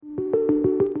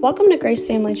Welcome to Grace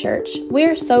Family Church. We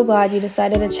are so glad you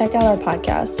decided to check out our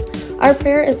podcast. Our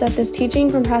prayer is that this teaching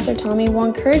from Pastor Tommy will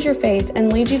encourage your faith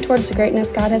and lead you towards the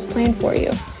greatness God has planned for you.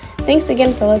 Thanks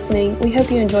again for listening. We hope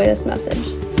you enjoy this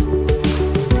message.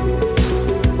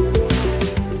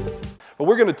 Well,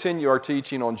 we're going to continue our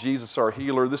teaching on Jesus, our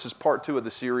healer. This is part 2 of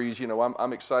the series.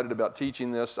 I'm excited about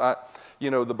teaching this.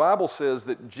 The Bible says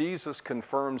that Jesus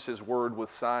confirms his word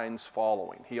with signs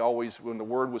following. He always, when the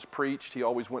word was preached, he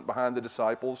always went behind the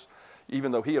disciples,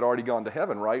 even though he had already gone to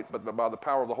heaven, right? But by the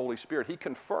power of the Holy Spirit, he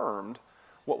confirmed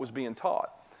what was being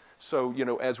taught. So,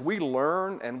 as we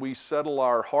learn and we settle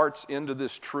our hearts into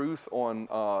this truth on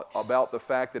about the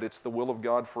fact that it's the will of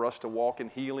God for us to walk in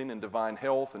healing and divine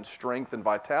health and strength and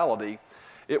vitality,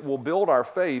 it will build our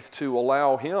faith to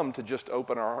allow him to just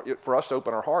for us to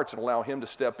open our hearts and allow him to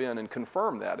step in and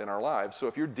confirm that in our lives. So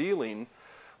if you're dealing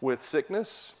with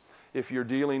sickness, if you're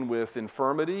dealing with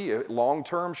infirmity,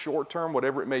 long-term, short-term,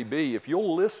 whatever it may be, if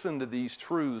you'll listen to these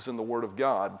truths in the Word of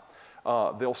God,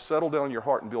 they'll settle down in your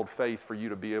heart and build faith for you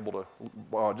to be able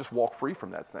to just walk free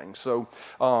from that thing. So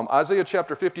Isaiah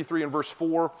chapter 53 and verse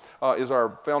 4 is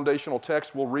our foundational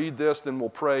text. We'll read this, then we'll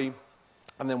pray,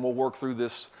 and then we'll work through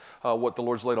this, what the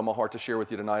Lord's laid on my heart to share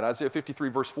with you tonight. Isaiah 53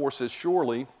 verse 4 says,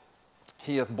 "Surely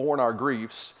he hath borne our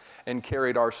griefs and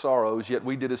carried our sorrows, yet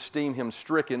we did esteem him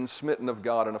stricken, smitten of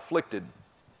God, and afflicted.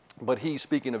 But he,"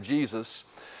 speaking of Jesus,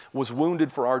 "was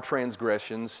wounded for our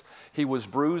transgressions, he was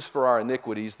bruised for our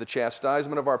iniquities, the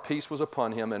chastisement of our peace was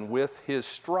upon him, and with his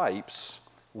stripes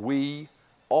we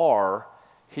are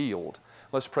healed."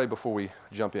 Let's pray before we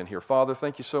jump in here. Father,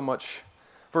 thank you so much,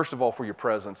 first of all, for your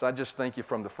presence. I just thank you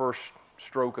from the first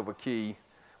stroke of a key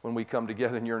when we come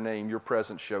together in your name, your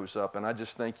presence shows up. And I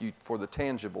just thank you for the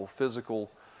tangible, physical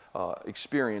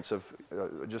experience of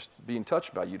just being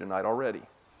touched by you tonight already.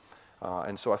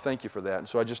 And so I thank you for that. And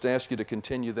so I just ask you to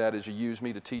continue that as you use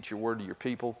me to teach your word to your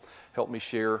people. Help me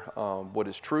share what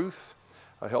is truth.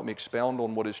 Help me expound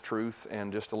on what is truth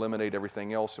and just eliminate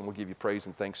everything else. And we'll give you praise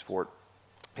and thanks for it.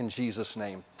 In Jesus'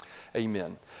 name,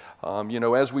 amen.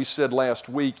 As we said last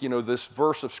week, this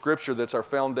verse of Scripture that's our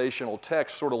foundational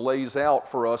text sort of lays out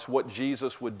for us what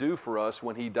Jesus would do for us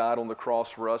when he died on the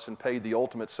cross for us and paid the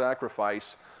ultimate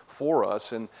sacrifice for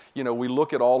us. And, we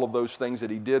look at all of those things that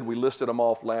he did. We listed them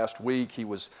off last week. He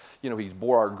was, he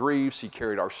bore our griefs. He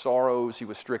carried our sorrows. He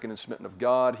was stricken and smitten of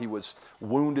God. He was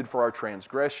wounded for our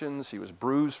transgressions. He was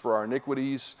bruised for our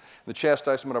iniquities. The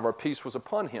chastisement of our peace was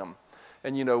upon him.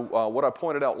 And, what I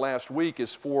pointed out last week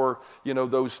is for,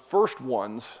 those first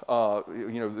ones,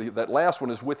 that last one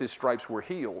is with his stripes we're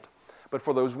healed. But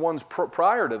for those ones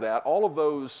prior to that, all of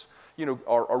those,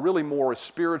 are really more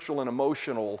spiritual and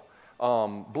emotional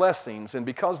blessings. And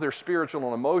because they're spiritual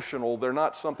and emotional, they're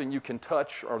not something you can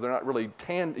touch, or they're not really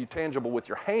tangible with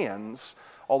your hands,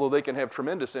 although they can have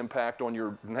tremendous impact on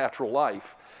your natural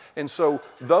life. And so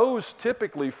those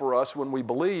typically for us when we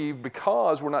believe,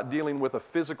 because we're not dealing with a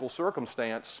physical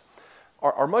circumstance,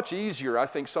 are much easier, I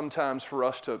think, sometimes for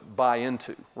us to buy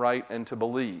into, right, and to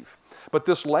believe. But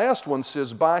this last one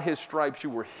says, "By his stripes you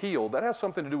were healed." That has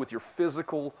something to do with your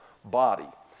physical body.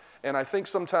 And I think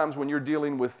sometimes when you're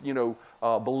dealing with,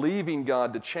 believing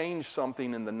God to change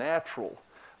something in the natural,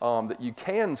 that you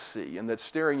can see and that's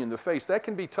staring you in the face, that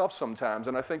can be tough sometimes.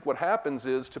 And I think what happens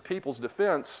is, to people's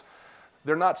defense,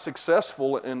 they're not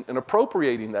successful in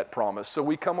appropriating that promise. So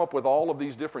we come up with all of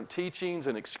these different teachings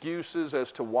and excuses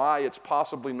as to why it's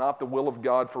possibly not the will of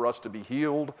God for us to be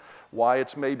healed, why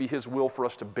it's maybe his will for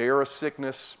us to bear a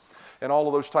sickness, and all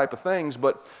of those type of things.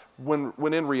 But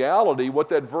when in reality, what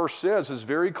that verse says is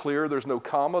very clear. There's no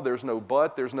comma, there's no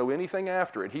but, there's no anything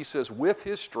after it. He says, "With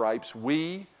his stripes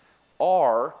we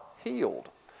are healed."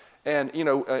 And,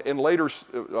 in later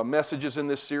messages in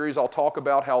this series, I'll talk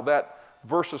about how that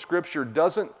verse of Scripture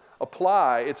doesn't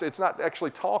apply. It's not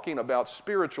actually talking about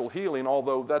spiritual healing,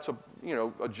 although that's a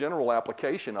general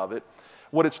application of it.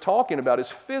 What it's talking about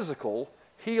is physical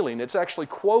healing. It's actually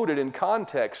quoted in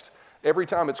context, every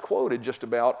time it's quoted just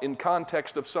about, in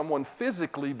context of someone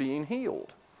physically being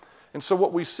healed. And so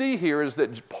what we see here is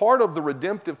that part of the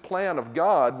redemptive plan of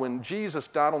God when Jesus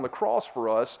died on the cross for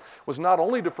us was not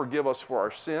only to forgive us for our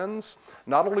sins,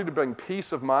 not only to bring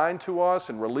peace of mind to us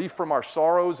and relief from our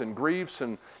sorrows and griefs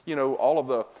and, all of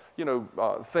the,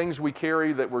 things we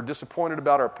carry that we're disappointed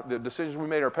about, the decisions we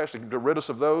made in our past, to rid us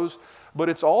of those, but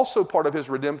it's also part of his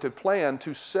redemptive plan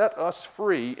to set us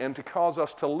free and to cause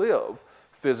us to live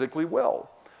physically well.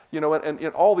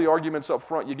 And all the arguments up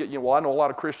front you get, well, I know a lot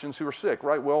of Christians who are sick,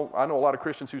 right? Well, I know a lot of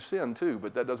Christians who sin too,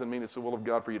 but that doesn't mean it's the will of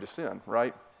God for you to sin,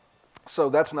 right?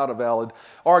 So that's not a valid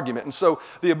argument. And so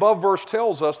the above verse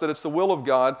tells us that it's the will of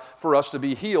God for us to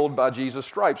be healed by Jesus'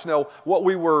 stripes. Now, what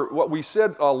we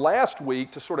said last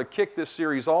week to sort of kick this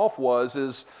series off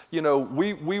was,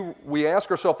 we ask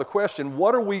ourselves the question,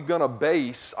 what are we going to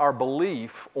base our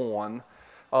belief on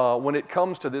when it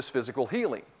comes to this physical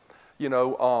healing?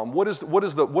 What is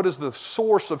the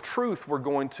source of truth we're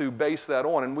going to base that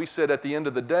on? And we said at the end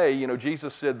of the day,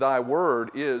 Jesus said, "Thy word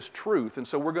is truth." And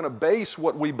so we're going to base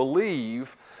what we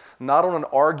believe not on an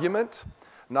argument,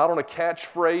 not on a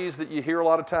catchphrase that you hear a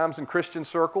lot of times in Christian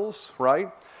circles,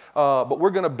 right? But we're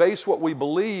going to base what we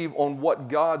believe on what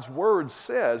God's word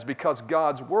says, because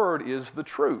God's word is the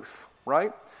truth,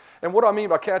 right? And what do I mean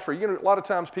by catchphrase? A lot of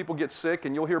times people get sick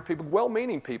and you'll hear people,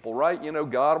 well-meaning people, right?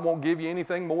 God won't give you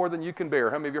anything more than you can bear.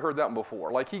 How many of you heard that one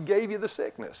before? Like He gave you the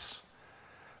sickness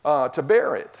to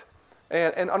bear it.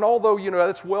 And although,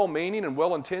 that's well-meaning and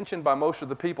well-intentioned by most of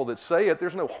the people that say it,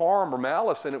 there's no harm or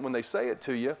malice in it when they say it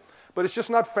to you, but it's just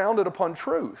not founded upon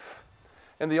truth.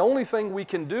 And the only thing we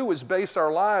can do is base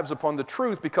our lives upon the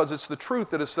truth, because it's the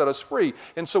truth that has set us free.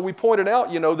 And so we pointed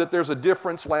out, that there's a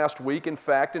difference last week in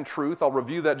fact and truth. I'll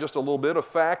review that just a little bit. A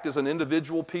fact is an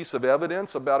individual piece of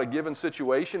evidence about a given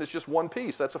situation. It's just one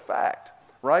piece. That's a fact,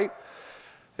 right?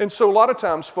 And so a lot of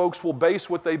times folks will base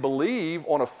what they believe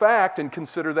on a fact and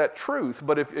consider that truth.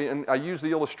 But and I use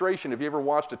the illustration, if you ever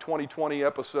watched a 20/20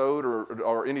 episode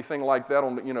or anything like that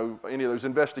on, any of those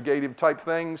investigative type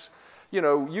things, you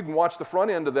can watch the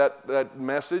front end of that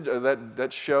message,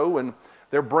 that show, and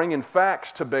they're bringing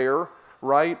facts to bear,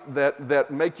 right,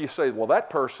 that make you say, well, that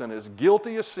person is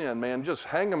guilty of sin, man, just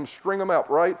hang them, string them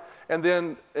out, right? And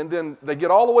then they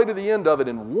get all the way to the end of it,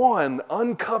 and one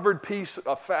uncovered piece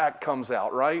of fact comes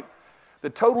out, right,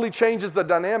 that totally changes the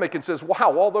dynamic and says,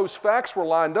 wow, all those facts were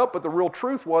lined up, but the real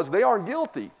truth was they aren't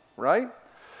guilty, right?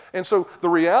 And so the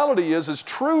reality is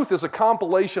truth is a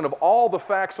compilation of all the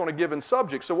facts on a given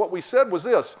subject. So what we said was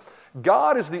this: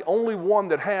 God is the only one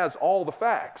that has all the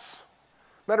facts.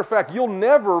 Matter of fact, you'll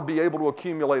never be able to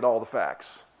accumulate all the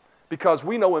facts, because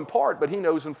we know in part, but He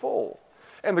knows in full.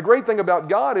 And the great thing about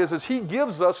God is He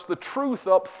gives us the truth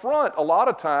up front a lot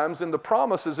of times in the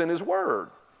promises in His Word.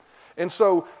 And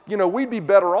so, we'd be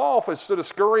better off, instead of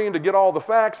scurrying to get all the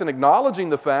facts and acknowledging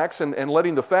the facts and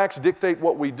letting the facts dictate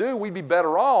what we do, we'd be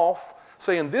better off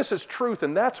saying, this is truth,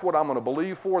 and that's what I'm going to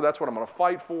believe for, that's what I'm going to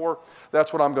fight for,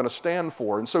 that's what I'm going to stand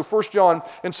for. And so 1 John,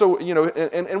 and so,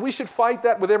 and we should fight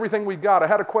that with everything we've got. I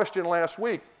had a question last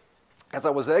week. As I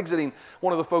was exiting,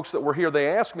 one of the folks that were here, they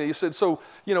asked me, he said, so,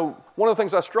 one of the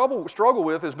things I struggle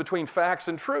with is between facts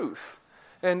and truth.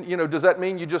 And, does that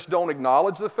mean you just don't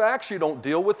acknowledge the facts? You don't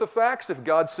deal with the facts? If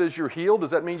God says you're healed, does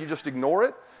that mean you just ignore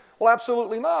it? Well,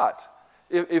 absolutely not.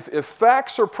 If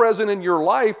facts are present in your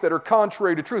life that are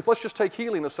contrary to truth, let's just take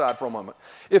healing aside for a moment.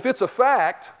 If it's a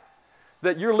fact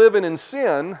that you're living in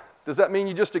sin, does that mean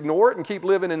you just ignore it and keep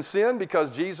living in sin because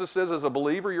Jesus says as a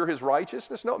believer you're His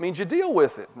righteousness? No, it means you deal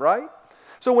with it, right?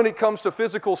 So when it comes to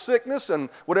physical sickness and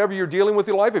whatever you're dealing with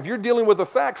in your life, if you're dealing with a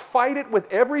fact, fight it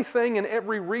with everything and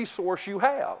every resource you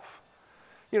have.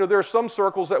 There are some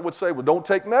circles that would say, well, don't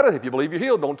take medicine. If you believe you're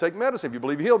healed, don't take medicine. If you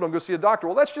believe you're healed, don't go see a doctor.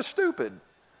 Well, that's just stupid.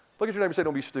 Look at your neighbor and say,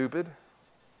 don't be stupid.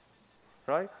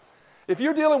 Right? If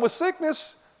you're dealing with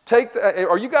sickness,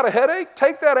 or you got a headache,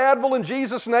 take that Advil in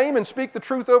Jesus' name and speak the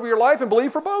truth over your life and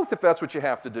believe for both if that's what you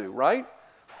have to do, right?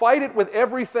 Fight it with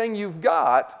everything you've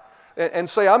got. And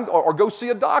say, or go see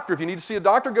a doctor. If you need to see a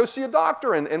doctor, go see a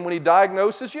doctor. And when he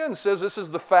diagnoses you and says, this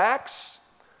is the facts,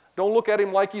 don't look at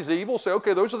him like he's evil. Say,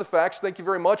 okay, those are the facts. Thank you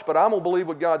very much. But I'm going to believe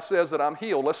what God says, that I'm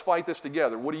healed. Let's fight this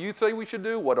together. What do you say we should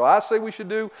do? What do I say we should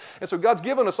do? And so God's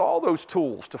given us all those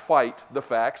tools to fight the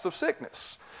facts of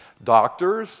sickness.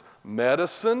 Doctors,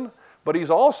 medicine, but He's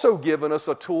also given us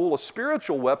a tool, a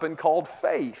spiritual weapon called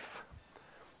faith.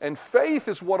 And faith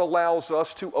is what allows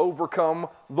us to overcome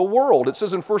the world. It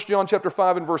says in 1 John chapter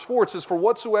 5 and verse 4, it says, for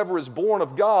whatsoever is born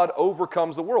of God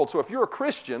overcomes the world. So if you're a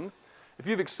Christian, if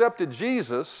you've accepted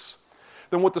Jesus,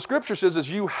 then what the Scripture says is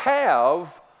you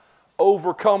have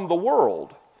overcome the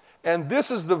world. And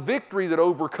this is the victory that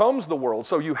overcomes the world.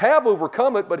 So you have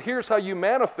overcome it, but here's how you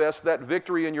manifest that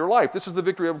victory in your life. This is the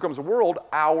victory that overcomes the world,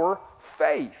 our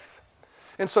faith.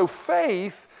 And so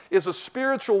faith is a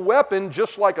spiritual weapon,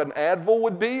 just like an Advil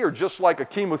would be, or just like a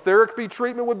chemotherapy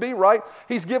treatment would be, right?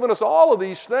 He's given us all of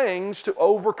these things to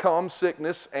overcome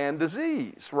sickness and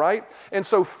disease, right? And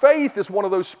so faith is one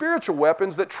of those spiritual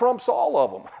weapons that trumps all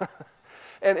of them.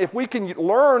 And if we can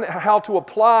learn how to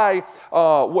apply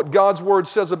what God's Word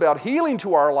says about healing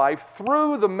to our life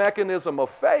through the mechanism of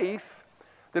faith,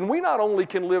 then we not only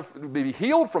can be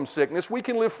healed from sickness, we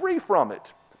can live free from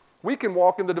it. We can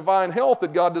walk in the divine health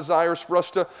that God desires for us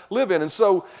to live in. And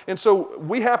so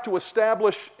we have to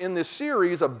establish in this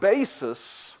series a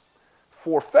basis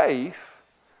for faith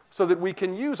so that we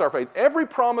can use our faith. Every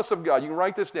promise of God, you can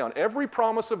write this down, every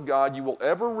promise of God you will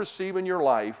ever receive in your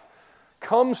life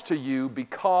comes to you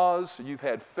because you've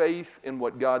had faith in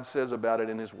what God says about it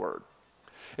in His Word.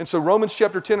 And so Romans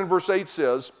chapter 10 and verse 8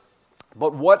 says,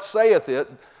 "But what saith it?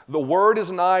 The word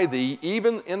is nigh thee,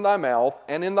 even in thy mouth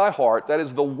and in thy heart. That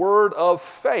is the word of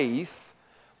faith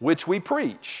which we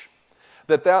preach.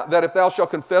 That if thou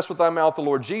shalt confess with thy mouth the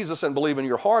Lord Jesus and believe in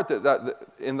your heart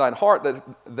in thine heart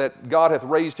that God hath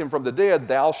raised him from the dead,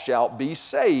 thou shalt be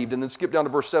saved." And then skip down to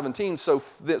verse 17. So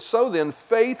then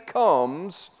faith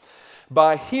comes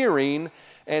by hearing,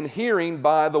 and hearing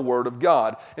by the Word of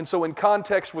God. And so in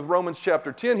context with Romans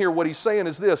chapter 10 here, what he's saying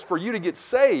is this: for you to get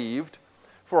saved,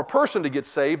 for a person to get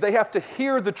saved, they have to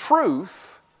hear the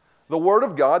truth, the Word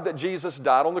of God, that Jesus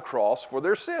died on the cross for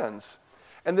their sins.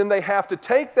 And then they have to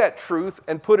take that truth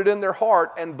and put it in their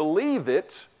heart and believe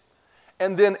it,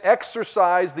 and then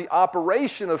exercise the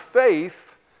operation of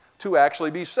faith to actually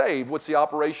be saved. What's the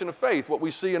operation of faith? What we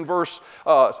see in verse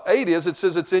 8 is, it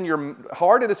says it's in your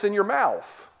heart and it's in your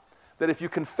mouth. That if you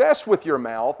confess with your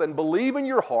mouth and believe in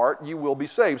your heart, you will be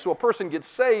saved. So a person gets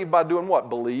saved by doing what?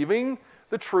 Believing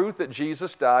the truth that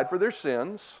Jesus died for their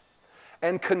sins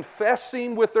and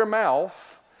confessing with their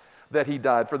mouth that He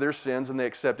died for their sins and they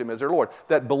accept Him as their Lord.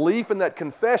 That belief and that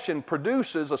confession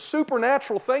produces a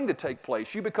supernatural thing to take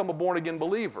place. You become a born-again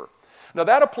believer. Now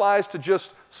that applies to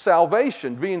just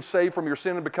salvation, being saved from your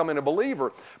sin and becoming a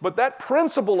believer. But that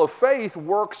principle of faith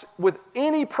works with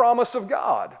any promise of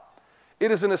God. It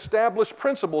is an established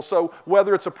principle. So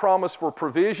whether it's a promise for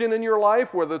provision in your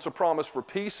life, whether it's a promise for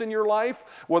peace in your life,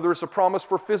 whether it's a promise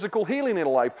for physical healing in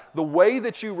life, the way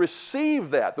that you receive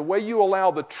that, the way you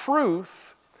allow the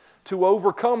truth to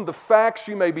overcome the facts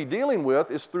you may be dealing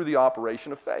with, is through the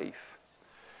operation of faith.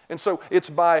 And so it's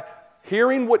by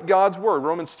hearing what God's Word,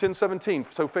 Romans 10:17,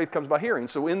 so faith comes by hearing.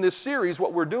 So in this series,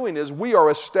 what we're doing is we are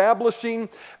establishing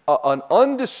an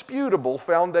undisputable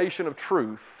foundation of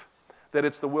truth, that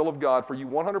it's the will of God for you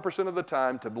 100% of the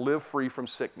time to live free from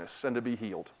sickness and to be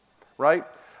healed, right?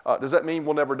 Does that mean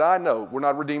we'll never die? No, we're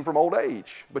not redeemed from old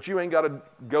age. But you ain't got to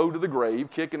go to the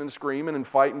grave kicking and screaming and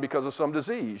fighting because of some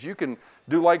disease. You can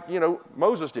do like,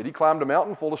 Moses did. He climbed a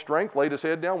mountain full of strength, laid his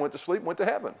head down, went to sleep, went to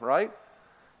heaven, right?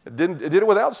 It did it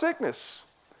without sickness.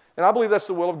 And I believe that's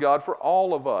the will of God for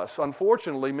all of us.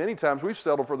 Unfortunately, many times we've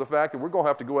settled for the fact that we're going to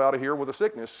have to go out of here with a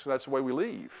sickness. That's the way we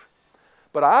leave.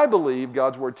 But I believe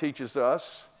God's Word teaches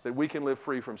us that we can live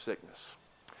free from sickness.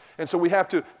 And so we have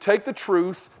to take the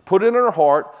truth, put it in our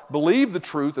heart, believe the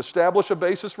truth, establish a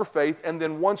basis for faith, and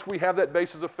then once we have that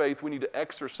basis of faith, we need to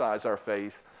exercise our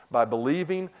faith by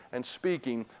believing and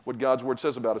speaking what God's Word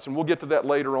says about us. And we'll get to that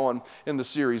later on in the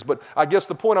series. But I guess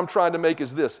the point I'm trying to make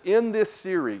is this. In this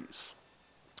series,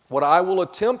 what I will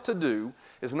attempt to do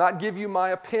is not give you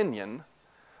my opinion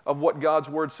of what God's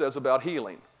Word says about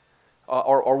healing.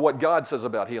 Or what God says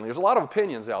about healing. There's a lot of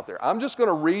opinions out there. I'm just going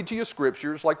to read to you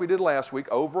scriptures like we did last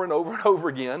week over and over and over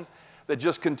again that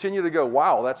just continue to go,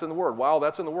 wow, that's in the Word. Wow,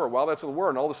 that's in the Word. Wow, that's in the Word.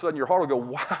 And all of a sudden your heart will go,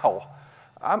 wow,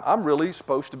 I'm really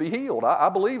supposed to be healed. I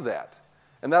believe that.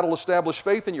 And that'll establish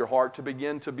faith in your heart to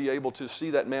begin to be able to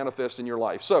see that manifest in your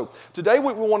life. So today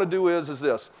what we want to do is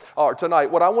this. Or tonight,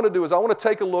 what I want to do is I want to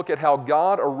take a look at how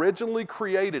God originally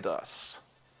created us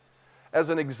as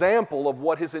an example of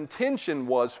what His intention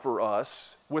was for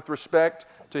us with respect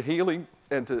to healing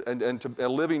and to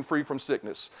living free from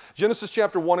sickness. Genesis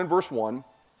chapter 1 and verse 1,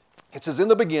 it says, "In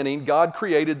the beginning, God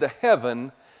created the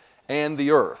heaven and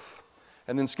the earth."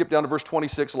 And then skip down to verse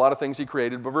 26, a lot of things He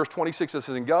created. But verse 26 it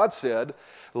says, "And God said,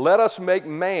 Let us make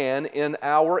man in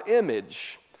our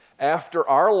image, after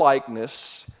our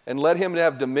likeness, and let him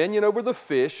have dominion over the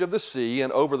fish of the sea,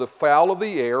 and over the fowl of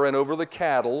the air, and over the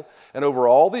cattle, and over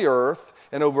all the earth,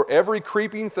 and over every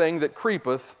creeping thing that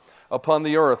creepeth upon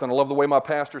the earth." And I love the way my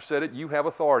pastor said it, you have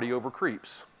authority over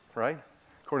creeps, right?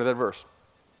 According to that verse.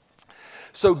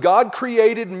 So God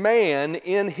created man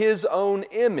in His own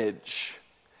image.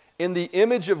 In the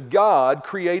image of God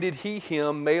created He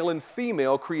him, male and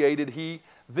female created He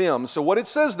them. So what it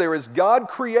says there is God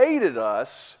created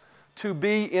us to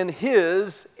be in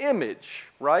His image,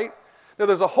 right? Now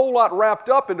there's a whole lot wrapped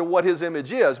up into what His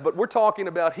image is, but we're talking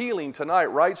about healing tonight,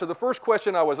 right? So the first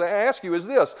question I was ask you is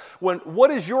this: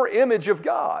 what is your image of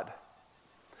God?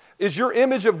 Is your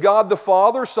image of God the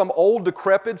Father some old,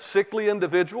 decrepit, sickly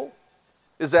individual?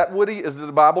 Is that what He is?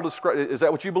 The Bible describe? Is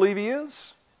that what you believe He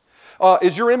is?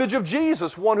 Is your image of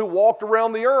Jesus one who walked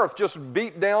around the earth just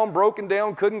beat down, broken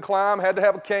down, couldn't climb, had to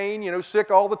have a cane,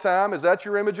 sick all the time? Is that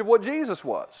your image of what Jesus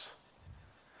was?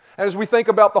 And as we think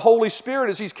about the Holy Spirit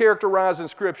as He's characterized in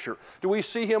Scripture, do we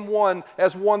see Him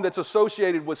as one that's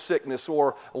associated with sickness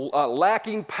or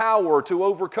lacking power to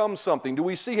overcome something? Do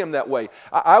we see Him that way?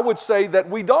 I would say that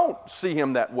we don't see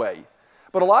Him that way.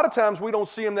 But a lot of times we don't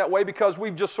see Him that way because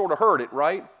we've just sort of heard it,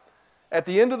 right? At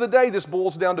the end of the day, this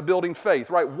boils down to building faith,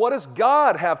 right? What does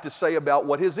God have to say about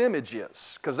what His image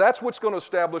is? Because that's what's going to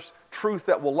establish truth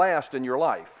that will last in your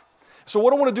life. So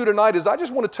what I want to do tonight is I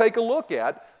just want to take a look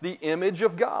at the image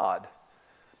of God.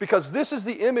 Because this is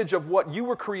the image of what you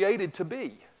were created to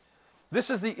be. This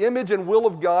is the image and will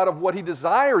of God of what He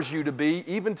desires you to be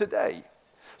even today.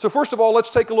 So first of all, let's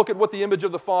take a look at what the image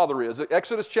of the Father is.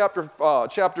 Exodus chapter,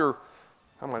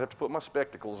 I might have to put my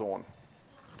spectacles on.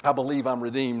 I believe I'm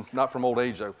redeemed, not from old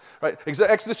age though. Right?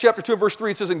 Exodus chapter 2 verse 3,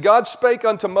 it says, "And God spake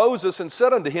unto Moses and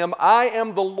said unto him, I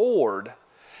am the Lord.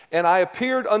 And I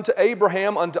appeared unto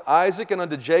Abraham, unto Isaac, and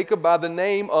unto Jacob by the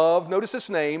name of," notice this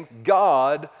name,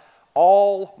 "God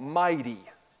Almighty."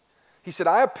 He said,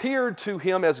 I appeared to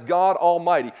him as God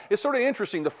Almighty. It's sort of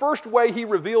interesting. The first way He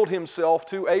revealed Himself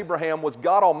to Abraham was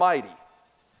God Almighty,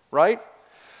 right?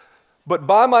 "But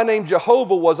by my name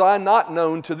Jehovah was I not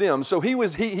known to them." So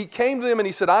he came to them and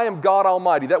He said, I am God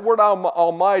Almighty. That word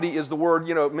Almighty is the word,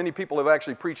 many people have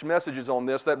actually preached messages on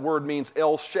this. That word means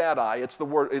El Shaddai. It's the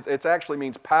word, it actually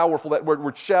means powerful. That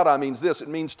word Shaddai means this. It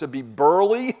means to be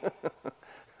burly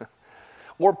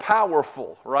or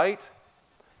powerful, right?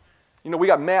 We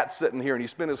got Matt sitting here and he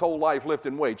spent his whole life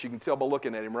lifting weights. You can tell by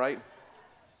looking at him, right?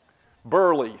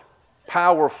 Burly,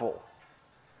 powerful.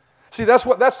 See, that's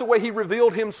the way He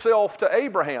revealed Himself to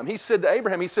Abraham. He said to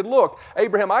Abraham, He said, look,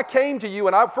 Abraham, I came to you,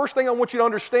 and first thing I want you to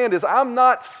understand is I'm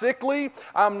not sickly,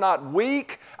 I'm not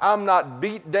weak, I'm not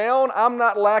beat down, I'm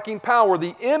not lacking power.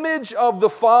 The image of the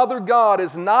Father God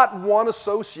is not one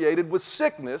associated with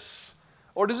sickness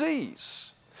or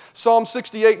disease. Psalm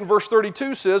 68 and verse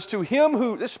 32 says, "To him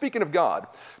who," this is speaking of God,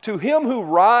 "to him who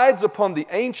rides upon the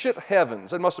ancient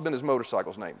heavens," that must have been his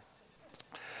motorcycle's name,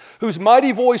 "whose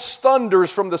mighty voice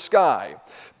thunders from the sky.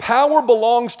 Power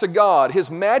belongs to God. His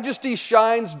majesty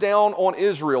shines down on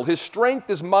Israel. His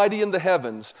strength is mighty in the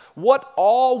heavens. What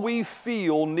awe we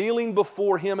feel kneeling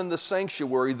before Him in the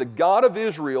sanctuary. The God of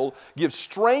Israel gives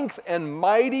strength and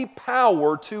mighty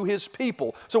power to His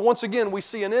people." So once again, we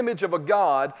see an image of a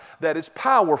God that is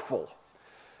powerful.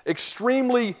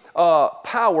 Extremely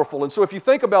powerful. And so if you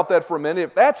think about that for a minute,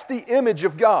 if that's the image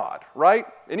of God, right?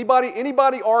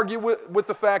 Anybody argue with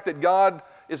the fact that God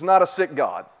is not a sick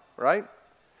God, right?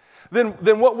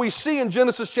 Then what we see in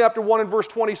Genesis chapter 1 and verse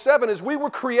 27 is we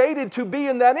were created to be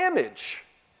in that image.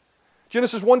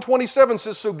 Genesis 1:27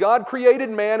 says, "So God created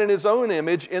man in His own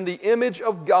image. In the image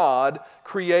of God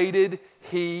created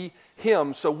He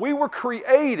him." So we were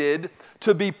created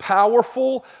to be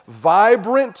powerful,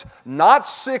 vibrant, not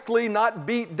sickly, not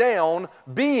beat down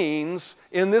beings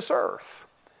in this earth.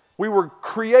 We were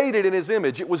created in His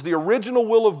image. It was the original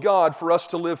will of God for us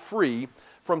to live free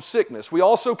from sickness. We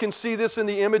also can see this in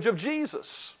the image of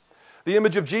Jesus. The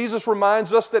image of Jesus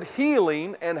reminds us that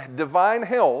healing and divine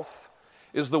health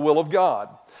is the will of God.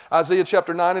 Isaiah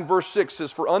chapter 9 and verse 6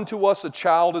 says, "For unto us a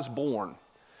child is born,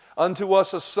 unto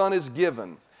us a son is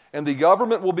given, and the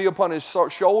government will be upon His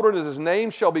shoulder, and His name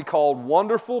shall be called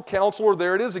Wonderful Counselor,"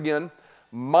 there it is again,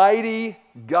 "Mighty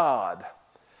God,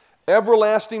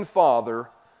 Everlasting Father,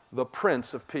 the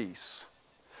Prince of Peace."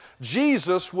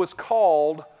 Jesus was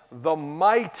called the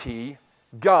Mighty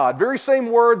God. Very same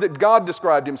word that God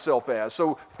described Himself as.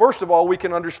 So first of all, we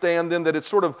can understand then that it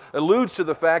sort of alludes to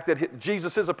the fact that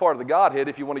Jesus is a part of the Godhead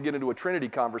if you want to get into a Trinity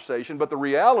conversation. But the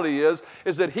reality is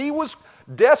that He was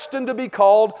destined to be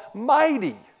called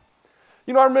mighty.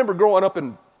 I remember growing up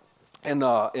in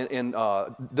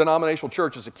denominational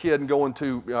church as a kid and going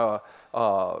to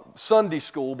Sunday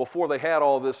school before they had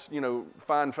all this,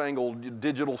 fine-fangled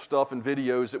digital stuff and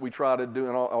videos that we try to do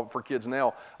for kids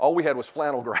now. All we had was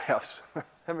flannel graphs.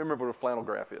 I remember what a flannel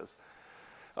graph is.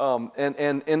 And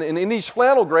in these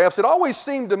flannel graphs, it always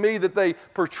seemed to me that they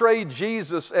portrayed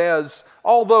Jesus as,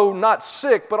 although not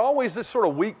sick, but always this sort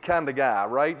of weak kind of guy,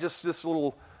 right? Just this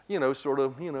little,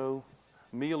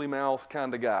 mealy mouth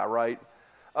kind of guy, right?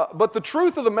 But the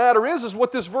truth of the matter is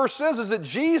what this verse says is that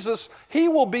Jesus, He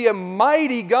will be a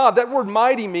mighty God. That word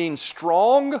mighty means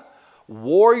strong,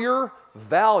 warrior,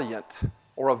 valiant,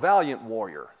 or a valiant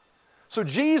warrior. So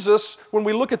Jesus, when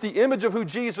we look at the image of who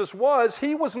Jesus was,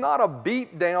 He was not a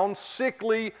beat down,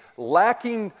 sickly,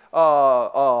 lacking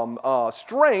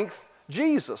strength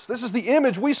Jesus. This is the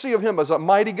image we see of him as a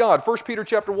mighty God. 1 Peter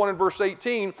chapter 1 and verse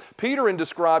 18, Peter, in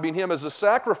describing him as a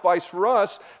sacrifice for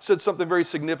us, said something very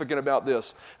significant about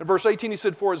this. In verse 18 he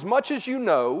said, "For as much as you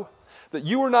know that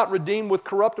you were not redeemed with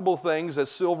corruptible things as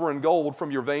silver and gold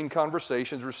from your vain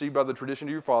conversations received by the tradition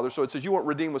of your fathers." So it says you weren't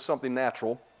redeemed with something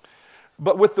natural,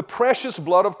 "but with the precious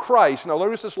blood of Christ." Now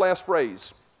notice this last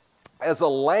phrase. "As a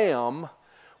lamb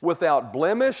without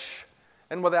blemish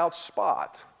and without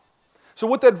spot." So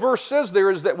what that verse says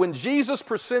there is that when Jesus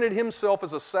presented himself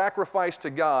as a sacrifice to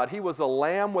God, he was a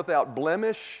lamb without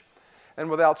blemish and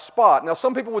without spot. Now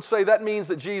some people would say that means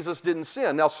that Jesus didn't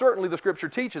sin. Now certainly the Scripture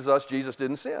teaches us Jesus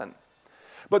didn't sin.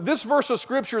 But this verse of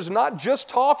Scripture is not just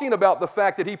talking about the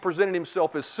fact that he presented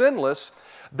himself as sinless.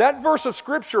 That verse of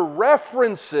Scripture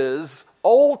references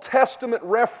Old Testament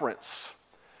reference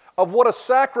of what a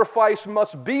sacrifice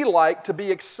must be like to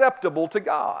be acceptable to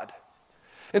God.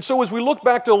 And so as we look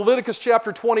back to Leviticus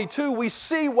chapter 22, we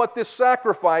see what this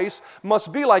sacrifice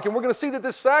must be like. And we're going to see that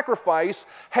this sacrifice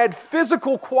had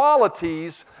physical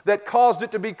qualities that caused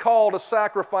it to be called a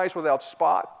sacrifice without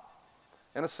spot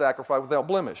and a sacrifice without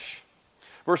blemish.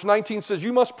 Verse 19 says,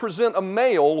 "You must present a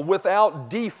male without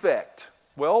defect."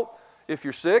 Well, if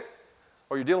you're sick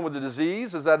or you're dealing with a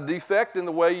disease, is that a defect in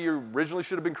the way you originally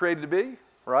should have been created to be?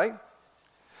 Right?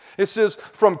 It says,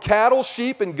 "From cattle,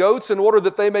 sheep, and goats, in order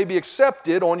that they may be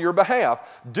accepted on your behalf.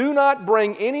 Do not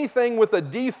bring anything with a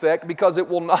defect, because it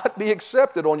will not be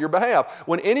accepted on your behalf.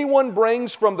 When anyone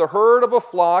brings from the herd of a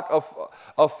flock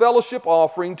a fellowship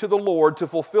offering to the Lord to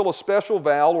fulfill a special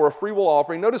vow or a freewill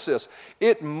offering," notice this,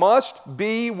 "it must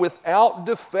be without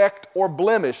defect or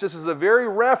blemish." This is the very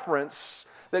reference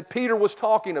that Peter was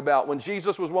talking about when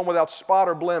Jesus was one without spot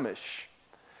or blemish.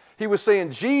 He was saying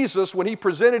Jesus, when he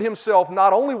presented himself,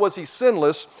 not only was he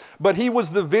sinless, but he was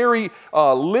the very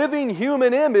living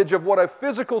human image of what a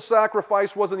physical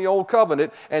sacrifice was in the Old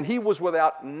Covenant, and he was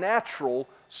without natural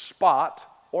spot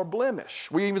or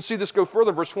blemish. We even see this go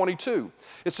further, verse 22.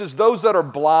 It says, "Those that are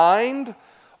blind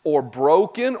or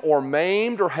broken or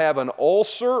maimed or have an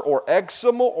ulcer or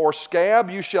eczema or scab,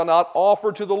 you shall not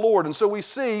offer to the Lord." And so we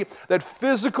see that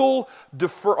physical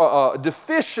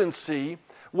deficiency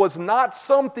was not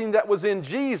something that was in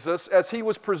Jesus as he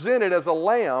was presented as a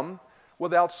lamb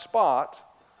without spot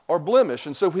or blemish.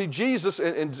 And so Jesus,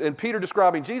 and Peter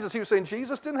describing Jesus, he was saying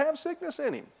Jesus didn't have sickness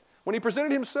in him when he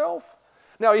presented himself.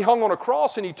 Now he hung on a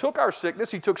cross and he took our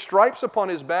sickness. He took stripes upon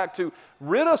his back to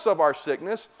rid us of our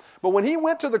sickness. But when he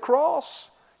went to the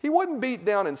cross, he wasn't beat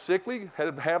down and sickly,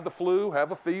 had to have the flu,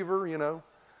 have a fever, you know.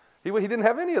 He didn't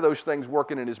have any of those things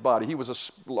working in his body. He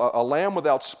was a lamb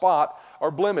without spot or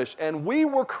blemish. And we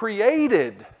were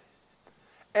created.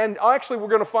 And actually, we're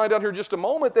going to find out here in just a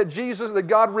moment that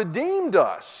God redeemed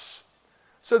us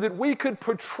so that we could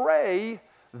portray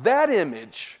that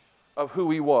image of who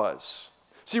he was.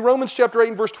 See, Romans chapter 8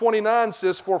 and verse 29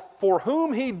 says, For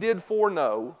whom he did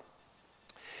foreknow,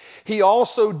 he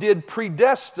also did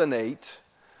predestinate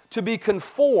to be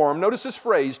conformed," notice this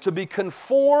phrase, "to be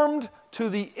conformed to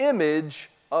the image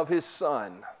of his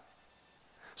Son."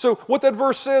 So what that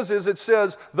verse says is, it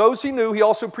says, those he knew, he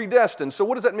also predestined. So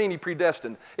what does that mean, he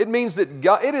predestined? It means that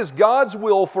it is God's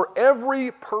will for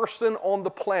every person on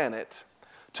the planet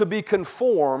to be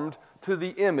conformed to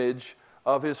the image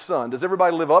of his Son. Does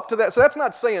everybody live up to that? So that's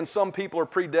not saying some people are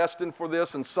predestined for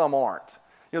this and some aren't.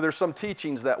 You know, there's some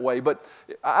teachings that way, but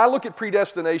I look at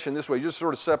predestination this way, just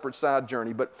sort of separate side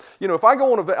journey. But, you know, if I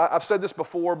go on I've said this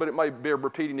before, but it might bear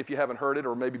repeating if you haven't heard it,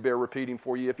 or maybe bear repeating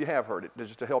for you if you have heard it,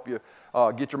 just to help you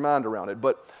get your mind around it.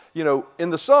 But, you know, in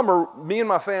the summer, me and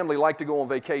my family like to go on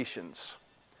vacations.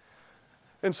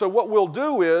 And so what we'll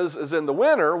do is in the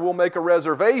winter, we'll make a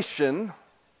reservation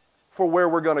for where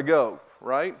we're going to go,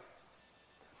 right?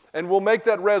 And we'll make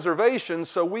that reservation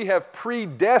so we have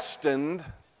predestined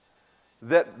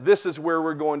that this is where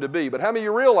we're going to be. But how many of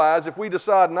you realize if we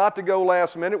decide not to go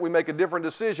last minute, we make a different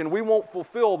decision, we won't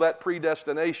fulfill that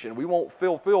predestination. We won't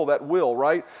fulfill that will,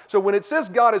 right? So when it says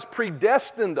God has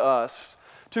predestined us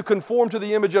to conform to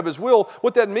the image of his will,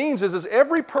 what that means is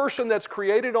every person that's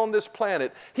created on this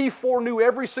planet, he foreknew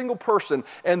every single person,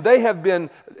 and they have been,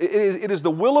 it is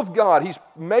the will of God. He's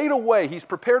made a way. He's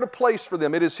prepared a place for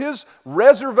them. It is his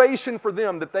reservation for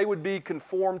them that they would be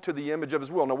conformed to the image of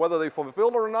his will. Now, whether they fulfill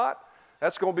it or not,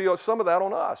 that's going to be some of that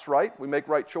on us, right? We make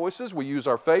right choices. We use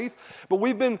our faith. But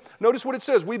notice what it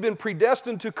says, we've been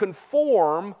predestined to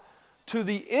conform to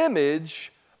the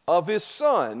image of his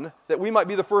Son, that we might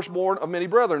be the firstborn of many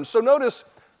brethren. So notice,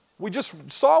 we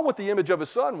just saw what the image of his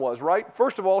Son was, right?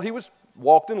 First of all, he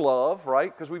walked in love,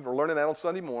 right? Because we were learning that on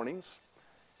Sunday mornings.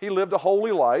 He lived a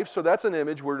holy life, so that's an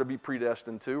image we're to be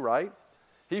predestined to, right?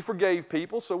 He forgave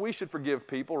people, so we should forgive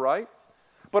people, right?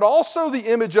 But also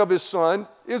the image of His Son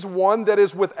is one that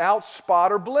is without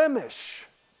spot or blemish.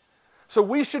 So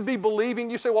we should be believing.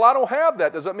 You say, well, I don't have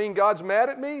that. Does that mean God's mad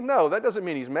at me? No, that doesn't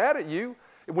mean He's mad at you.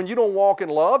 When you don't walk in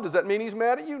love, does that mean He's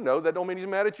mad at you? No, that don't mean He's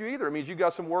mad at you either. It means you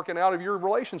got some working out of your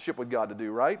relationship with God to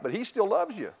do, right? But He still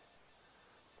loves you.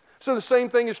 So the same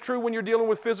thing is true when you're dealing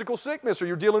with physical sickness or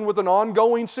you're dealing with an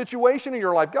ongoing situation in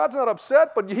your life. God's not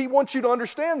upset, but He wants you to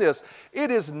understand this.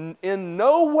 It is in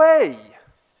no way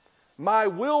my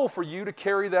will for you to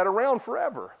carry that around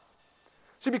forever.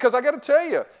 See, because I got to tell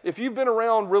you, if you've been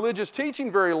around religious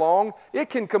teaching very long,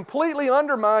 it can completely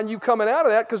undermine you coming out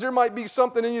of that because there might be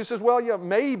something in you that says, well, yeah,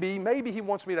 maybe He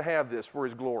wants me to have this for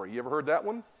His glory. You ever heard that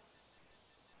one?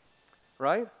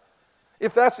 Right?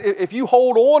 If you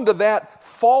hold on to that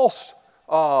false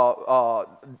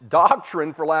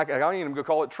doctrine, for lack, I ain't even going to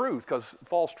call it truth, because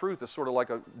false truth is sort of like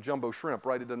a jumbo shrimp,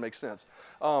 right? It doesn't make sense.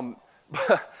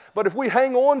 But if we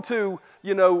hang on to,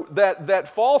 that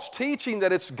false teaching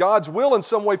that it's God's will in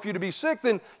some way for you to be sick,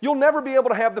 then you'll never be able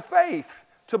to have the faith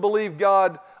to believe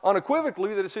God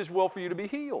unequivocally that it's His will for you to be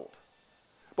healed.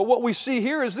 But what we see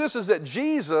here is that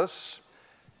Jesus,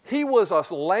 He was a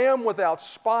lamb without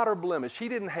spot or blemish. He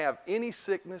didn't have any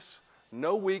sickness,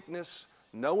 no weakness,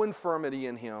 no infirmity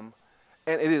in Him.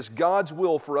 And it is God's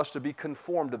will for us to be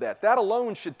conformed to that. That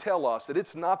alone should tell us that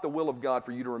it's not the will of God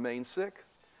for you to remain sick.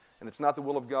 And it's not the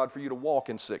will of God for you to walk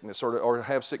in sickness or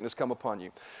have sickness come upon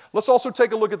you. Let's also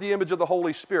take a look at the image of the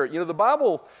Holy Spirit. The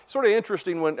Bible, sort of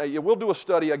interesting, when we'll do a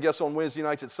study, I guess, on Wednesday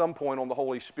nights at some point on the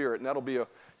Holy Spirit, and that'll be a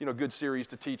good series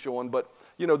to teach on. But,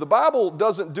 the Bible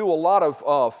doesn't do a lot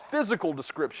of physical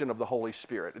description of the Holy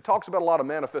Spirit. It talks about a lot of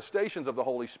manifestations of the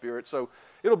Holy Spirit, so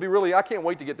it'll be really, I can't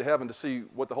wait to get to heaven to see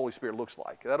what the Holy Spirit looks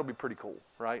like. That'll be pretty cool,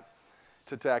 right?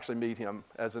 To actually meet Him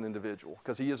as an individual,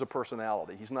 because He is a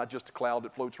personality. He's not just a cloud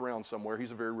that floats around somewhere.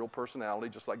 He's a very real personality,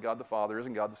 just like God the Father is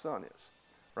and God the Son is,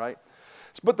 right?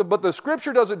 But the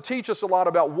Scripture doesn't teach us a lot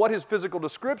about what His physical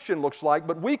description looks like,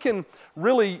 but we can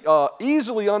really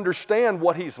easily understand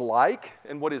what He's like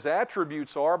and what His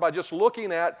attributes are by just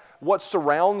looking at what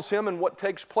surrounds Him and what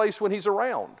takes place when He's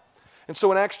around. And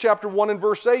so in Acts chapter 1 and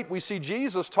verse 8, we see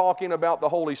Jesus talking about the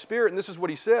Holy Spirit, and this is what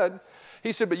He said.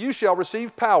 He said, but you shall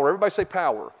receive power. Everybody say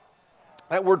power.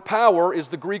 That word power is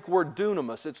the Greek word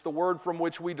dunamis. It's the word from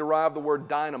which we derive the word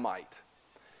dynamite.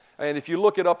 And if you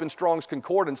look it up in Strong's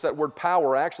Concordance, that word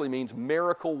power actually means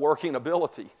miracle working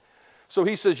ability. So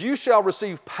He says, you shall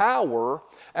receive power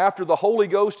after the Holy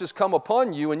Ghost has come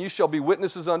upon you, and you shall be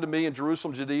witnesses unto me in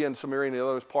Jerusalem, Judea, and Samaria, and the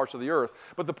other parts of the earth.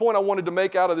 But the point I wanted to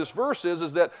make out of this verse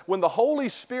is that when the Holy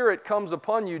Spirit comes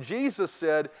upon you, Jesus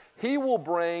said He will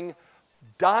bring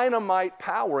dynamite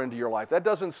power into your life. That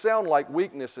doesn't sound like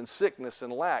weakness and sickness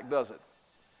and lack, does it?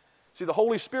 See, the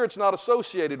Holy Spirit's not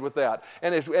associated with that.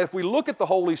 And if we look at the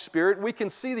Holy Spirit, we can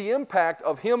see the impact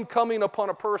of Him coming upon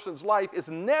a person's life is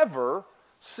never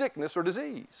sickness or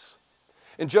disease.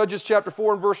 In Judges chapter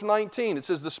 4 and verse 19, it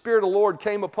says, the Spirit of the Lord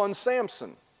came upon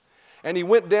Samson, and he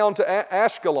went down to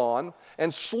Ashkelon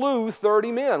and slew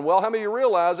 30 men. Well, how many of you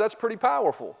realize that's pretty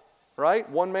powerful, right?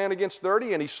 One man against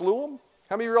 30, and he slew them?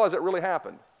 How many of you realize that really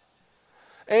happened?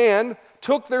 And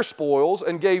took their spoils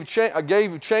and gave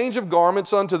change of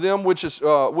garments unto them which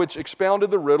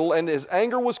expounded the riddle, and his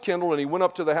anger was kindled, and he went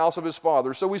up to the house of his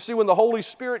father. So we see when the Holy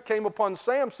Spirit came upon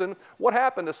Samson, what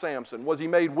happened to Samson? Was he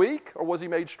made weak or was he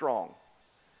made strong?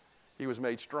 He was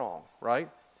made strong, right?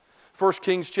 1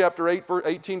 Kings chapter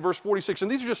 18, verse 46.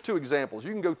 And these are just two examples.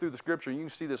 You can go through the Scripture and you can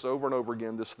see this over and over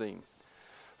again, this theme.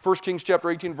 1 Kings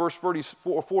chapter 18, verse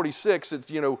 46,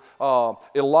 it's,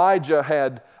 Elijah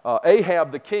had,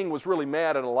 Ahab the king was really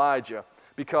mad at Elijah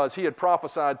because he had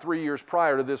prophesied 3 years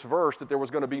prior to this verse that there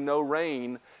was going to be no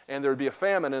rain and there would be a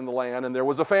famine in the land, and there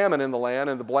was a famine in the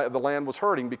land, and the land was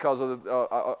hurting because of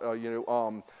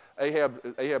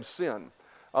Ahab's sin.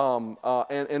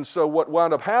 And so what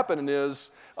wound up happening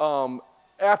is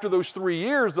after those 3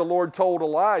 years, the Lord told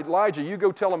Elijah, you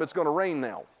go tell him it's going to rain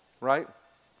now, right?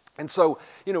 And so,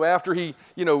 after he,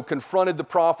 confronted the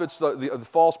prophets, the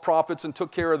false prophets, and took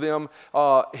care of them,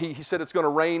 he said it's going to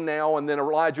rain now. And then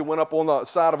Elijah went up on the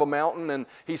side of a mountain, and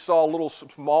he saw a little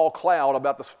small cloud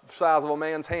about the size of a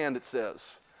man's hand, it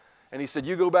says. And he said,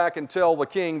 you go back and tell the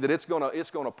king that it's going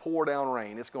to pour down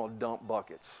rain. It's going to dump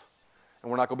buckets. And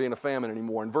we're not going to be in a famine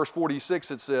anymore. In verse 46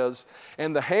 it says,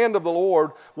 and the hand of the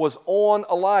Lord was on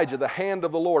Elijah, the hand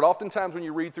of the Lord. Oftentimes when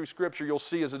you read through Scripture, you'll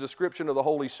see as a description of the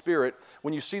Holy Spirit,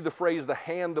 when you see the phrase, the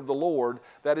hand of the Lord,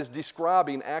 that is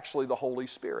describing actually the Holy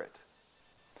Spirit.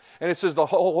 And it says the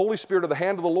Holy Spirit of the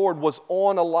hand of the Lord was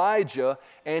on Elijah,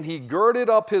 and he girded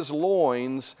up his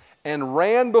loins and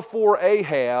ran before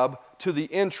Ahab to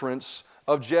the entrance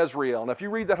of Jezreel. Now, if you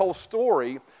read that whole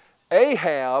story,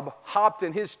 Ahab hopped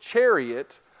in his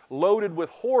chariot loaded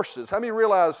with horses. How many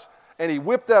realize, and he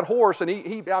whipped that horse, and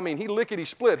he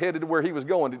lickety-split headed to where he was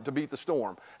going to beat the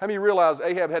storm. How many realize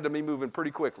Ahab had to be moving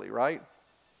pretty quickly, right?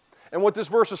 And what this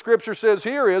verse of Scripture says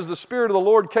here is the Spirit of the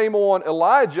Lord came on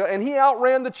Elijah, and he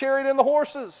outran the chariot and the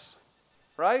horses,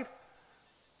 right?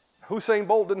 Usain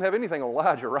Bolt didn't have anything on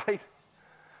Elijah, right?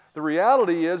 The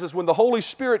reality is when the Holy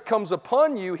Spirit comes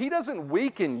upon you, He doesn't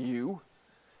weaken you.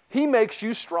 He makes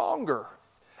you stronger.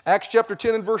 Acts chapter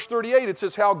 10 and verse 38, it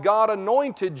says how God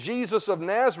anointed Jesus of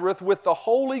Nazareth with the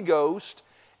Holy Ghost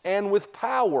and with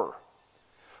power,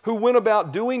 who went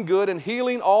about doing good and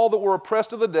healing all that were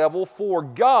oppressed of the devil, for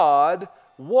God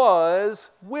was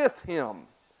with him.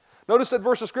 Notice that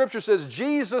verse of Scripture says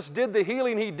Jesus did the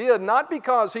healing He did, not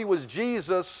because He was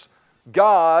Jesus,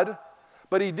 God,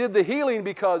 but He did the healing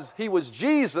because He was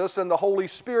Jesus and the Holy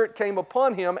Spirit came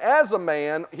upon Him as a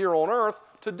man here on earth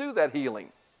to do that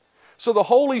healing. So the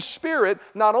Holy Spirit,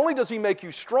 not only does He make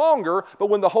you stronger, but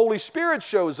when the Holy Spirit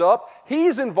shows up,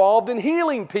 He's involved in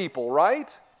healing people,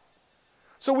 right?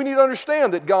 So we need to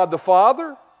understand that God the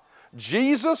Father,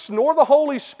 Jesus, nor the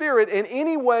Holy Spirit in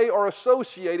any way are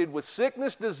associated with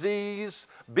sickness, disease,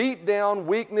 beat down,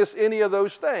 weakness, any of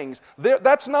those things.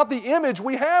 That's not the image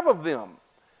we have of them.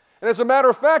 And as a matter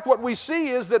of fact, what we see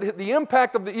is that the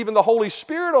impact of even the Holy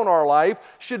Spirit on our life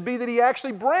should be that He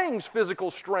actually brings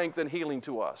physical strength and healing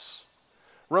to us.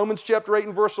 Romans chapter 8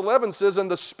 and verse 11 says, and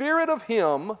the Spirit of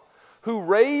Him who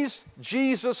raised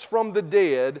Jesus from the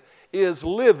dead is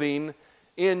living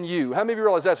in you. How many of you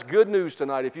realize that's good news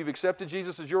tonight? If you've accepted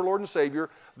Jesus as your Lord and Savior,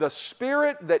 the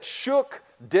Spirit that shook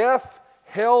death,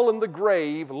 hell, and the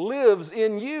grave lives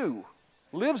in you.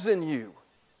 Lives in you.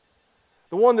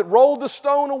 The one that rolled the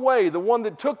stone away, the one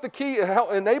that took the key,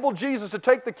 enabled Jesus to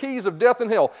take the keys of death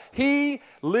and hell. He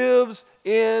lives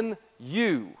in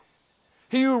you.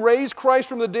 He who raised Christ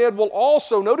from the dead will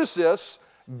also, notice this,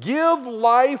 give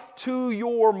life to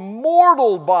your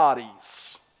mortal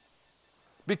bodies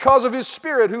because of His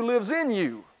Spirit who lives in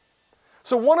you.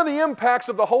 So one of the impacts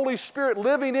of the Holy Spirit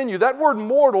living in you, that word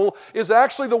mortal is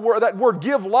actually that word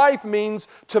give life means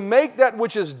to make that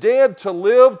which is dead to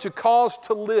live, to cause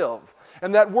to live.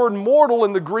 And that word mortal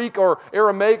in the Greek or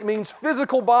Aramaic means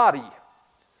physical body.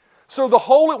 So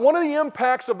one of the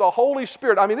impacts of the Holy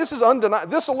Spirit, this is undeniable.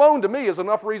 This alone to me is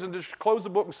enough reason to just close the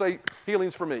book and say,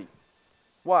 healing's for me.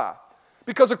 Why?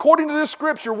 Because according to this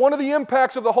Scripture, one of the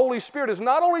impacts of the Holy Spirit is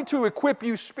not only to equip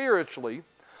you spiritually,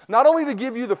 not only to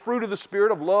give you the fruit of the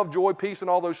Spirit of love, joy, peace, and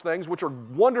all those things, which are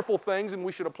wonderful things and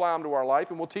we should apply them to our life,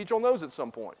 and we'll teach on those at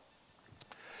some point.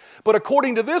 But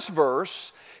according to this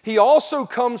verse, He also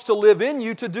comes to live in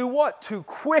you to do what? To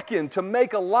quicken, to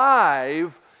make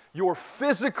alive your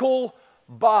physical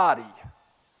body,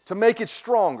 to make it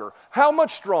stronger. How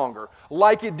much stronger?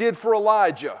 Like it did for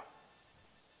Elijah.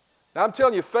 Now I'm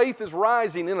telling you, faith is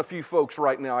rising in a few folks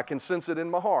right now. I can sense it in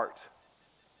my heart.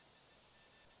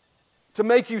 To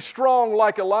make you strong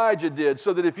like Elijah did,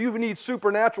 so that if you need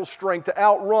supernatural strength to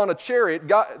outrun a chariot,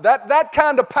 that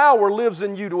kind of power lives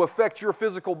in you to affect your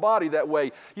physical body that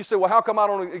way. You say, well, how come I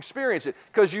don't experience it?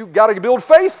 Because you've got to build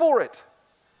faith for it.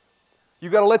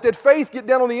 You've got to let that faith get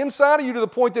down on the inside of you to the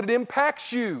point that it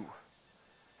impacts you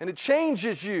and it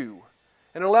changes you.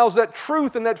 And it allows that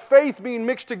truth and that faith being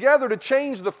mixed together to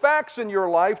change the facts in your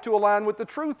life to align with the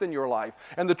truth in your life.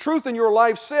 And the truth in your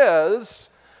life says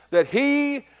that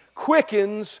He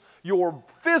quickens your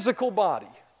physical body.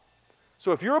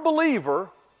 So if you're a believer,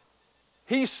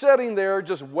 He's sitting there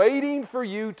just waiting for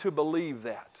you to believe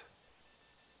that.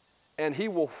 And He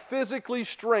will physically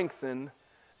strengthen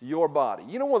your body.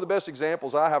 You know, one of the best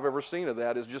examples I have ever seen of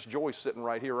that is just Joyce sitting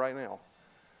right here right now.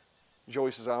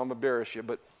 Joyce says, I'm embarrass you,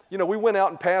 but we went out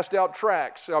and passed out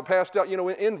tracts, passed out,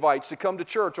 invites to come to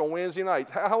church on Wednesday night.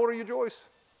 How old are you, Joyce?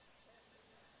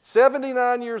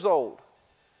 79 years old.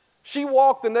 She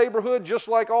walked the neighborhood just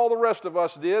like all the rest of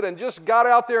us did and just got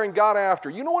out there and got after.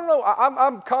 You know what?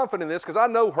 I'm confident in this because I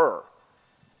know her.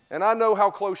 And I know how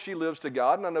close she lives to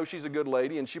God, and I know she's a good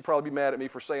lady, and she'd probably be mad at me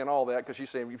for saying all that because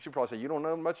she'd probably say, you don't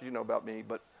know much as you know about me.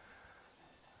 But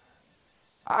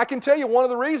I can tell you one of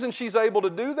the reasons she's able to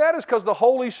do that is because the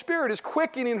Holy Spirit is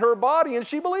quickening her body, and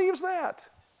she believes that.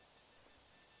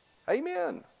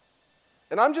 Amen.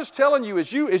 And I'm just telling you,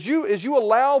 as you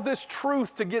allow this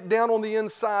truth to get down on the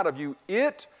inside of you,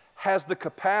 it has the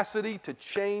capacity to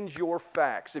change your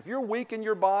facts. If you're weak in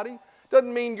your body,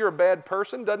 doesn't mean you're a bad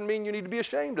person, doesn't mean you need to be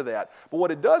ashamed of that. But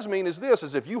what it does mean is this,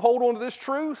 is if you hold on to this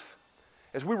truth,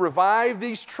 as we revive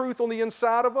these truths on the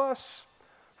inside of us,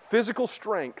 physical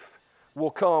strength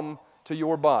will come to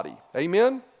your body.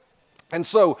 Amen? And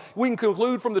so we can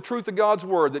conclude from the truth of God's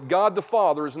Word that God the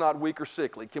Father is not weak or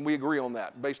sickly. Can we agree on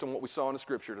that based on what we saw in the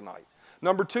Scripture tonight?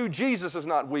 Number two, Jesus is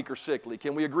not weak or sickly.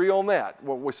 Can we agree on that,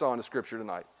 what we saw in the Scripture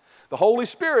tonight? The Holy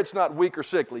Spirit's not weak or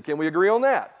sickly. Can we agree on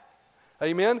that?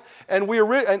 Amen? And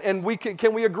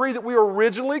can we agree that we were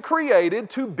originally created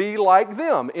to be like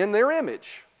them in their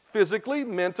image? Physically,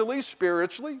 mentally,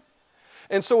 spiritually.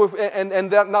 And so,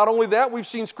 that not only that, we've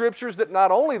seen scriptures that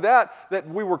not only that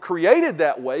we were created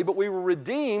that way, but we were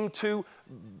redeemed to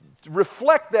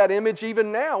reflect that image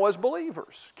even now as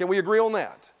believers. Can we agree on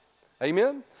that?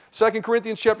 Amen? 2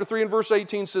 Corinthians chapter 3 and verse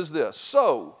 18 says this,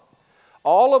 so,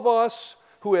 all of us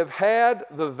who have had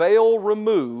the veil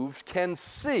removed can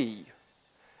see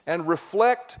and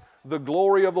reflect the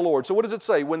glory of the Lord. So what does it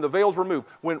say when the veil's removed?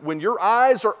 When your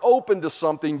eyes are open to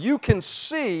something, you can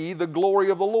see the glory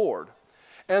of the Lord.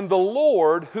 And the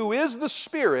Lord, who is the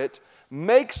Spirit,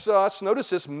 makes us,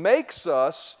 notice this, makes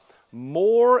us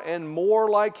more and more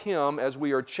like Him as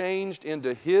we are changed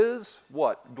into His,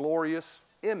 what? Glorious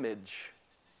image.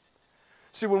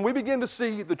 See, when we begin to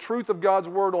see the truth of God's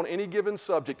Word on any given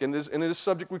subject, and this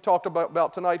subject we talked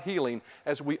about tonight, healing,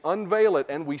 as we unveil it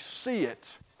and we see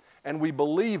it, and we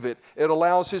believe it, it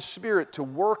allows His Spirit to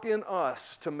work in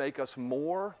us to make us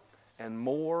more and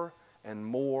more and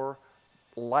more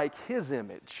like His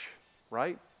image,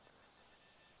 right?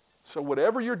 So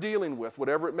whatever you're dealing with,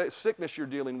 whatever sickness you're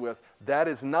dealing with, that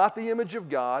is not the image of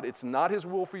God. It's not His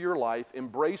will for your life.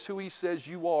 Embrace who He says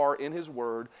you are in His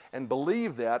Word and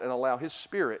believe that and allow His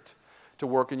Spirit to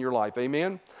work in your life.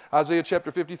 Amen? Isaiah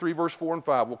chapter 53, verse 4 and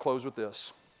 5. We'll close with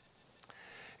this.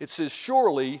 It says,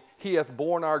 surely He hath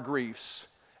borne our griefs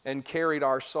and carried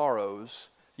our sorrows,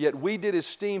 yet we did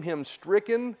esteem Him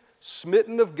stricken,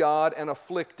 smitten of God, and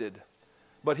afflicted.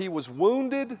 But He was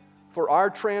wounded for our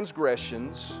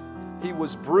transgressions, He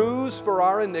was bruised for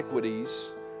our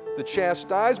iniquities. The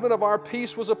chastisement of our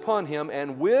peace was upon Him,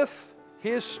 and with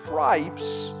His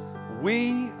stripes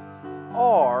we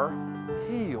are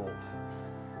healed.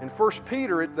 In 1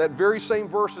 Peter, that very same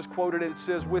verse is quoted, and it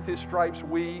says, with His stripes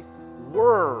we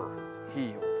were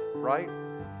healed, right?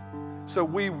 So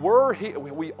we are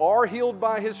healed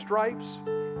by His stripes,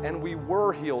 and we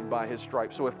were healed by His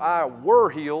stripes. So if I were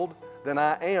healed, then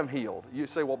I am healed. You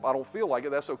say, well, I don't feel like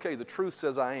it. That's okay. The truth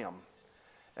says I am.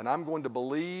 And I'm going to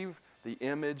believe the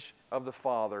image of the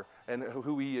Father and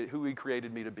who He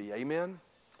created me to be. Amen?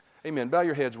 Amen. Bow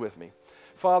your heads with me.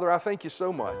 Father, I thank You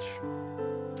so much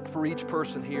for each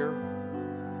person here.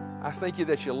 I thank You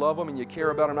that You love them and You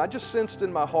care about them. I just sensed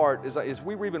in my heart as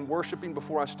we were even worshiping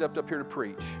before I stepped up here to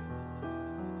preach,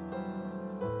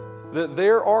 that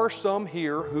there are some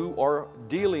here who are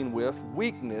dealing with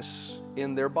weakness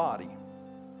in their body.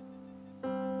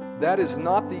 That is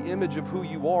not the image of who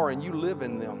You are, and You live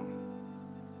in them.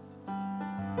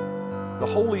 The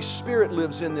Holy Spirit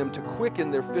lives in them to quicken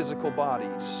their physical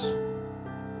bodies.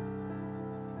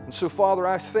 And so, Father,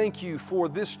 I thank You for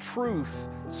this truth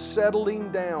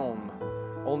settling down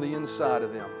on the inside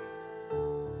of them.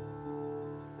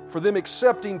 For them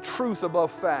accepting truth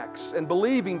above facts and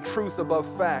believing truth above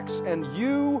facts, and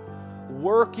You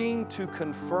working to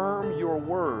confirm Your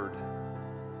word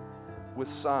with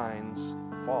signs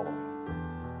following.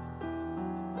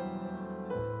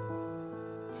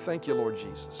 Thank You, Lord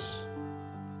Jesus.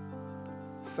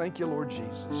 Thank You, Lord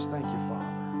Jesus. Thank You,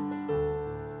 Father.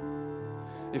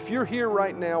 If you're here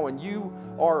right now and you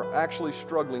are actually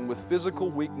struggling with physical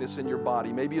weakness in your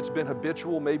body, maybe it's been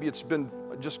habitual, maybe it's been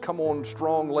just come on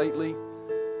strong lately,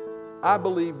 I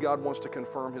believe God wants to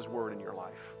confirm His word in your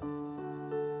life.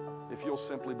 If you'll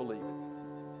simply believe it.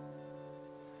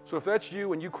 So if that's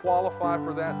you and you qualify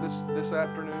for that this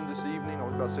afternoon, this evening, I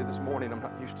was about to say this morning, I'm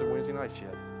not used to Wednesday nights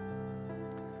yet.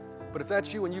 But if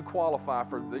that's you and you qualify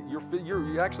for that,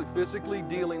 you're actually physically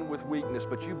dealing with weakness,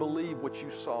 but you believe what you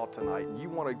saw tonight, and you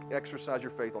want to exercise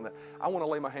your faith on that, I want to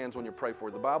lay my hands on you and pray for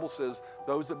you. The Bible says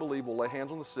those that believe will lay hands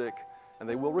on the sick, and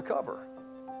they will recover.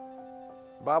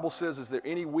 The Bible says, is there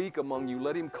any weak among you?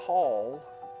 Let him call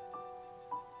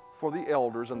for the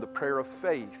elders, and the prayer of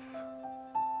faith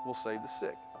will save the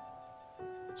sick.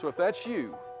 So if that's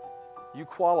you, you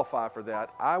qualify for that.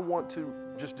 I want to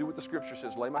just do what the Scripture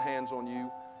says, lay my hands on you,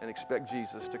 and expect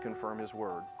Jesus to confirm His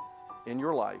word in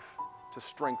your life to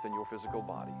strengthen your physical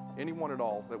body. Anyone at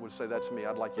all that would say, that's me,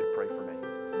 I'd like you to pray for me.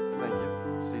 Thank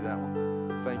you. See that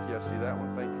one? Thank you. I see that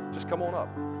one. Thank you. Just come on up.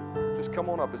 Just come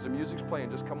on up. As the music's playing,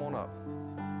 just come on up.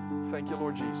 Thank you,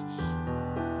 Lord Jesus.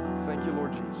 Thank you,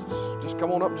 Lord Jesus. Just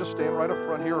come on up. Just stand right up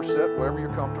front here or sit wherever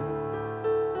you're comfortable.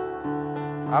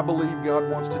 I believe God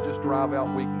wants to just drive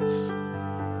out weakness.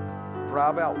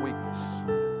 Drive out weakness.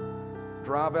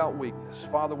 Drive out weakness.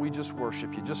 Father, we just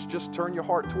worship you. Just turn your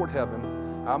heart toward heaven.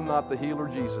 I'm not the healer,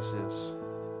 Jesus is.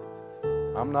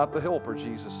 I'm not the helper,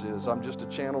 Jesus is. I'm just a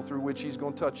channel through which He's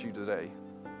going to touch you today.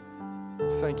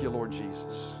 Thank you, Lord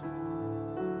Jesus.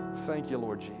 Thank you,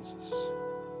 Lord Jesus.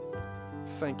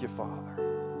 Thank you, Father.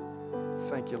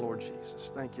 Thank you, Lord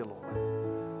Jesus. Thank you,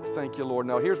 Lord. Thank you, Lord.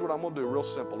 Now, here's what I'm going to do, real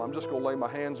simple. I'm just going to lay my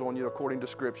hands on you according to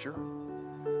Scripture.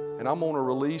 And I'm going to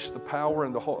release the power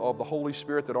of the Holy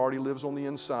Spirit that already lives on the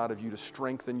inside of you to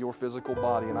strengthen your physical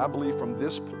body. And I believe from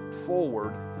this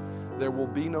forward, there will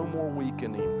be no more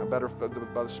weakening. By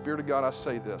the Spirit of God, I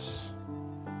say this.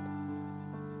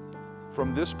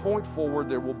 From this point forward,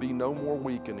 there will be no more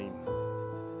weakening.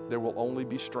 There will only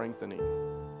be strengthening.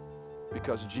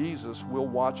 Because Jesus will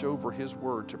watch over His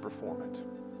word to perform it.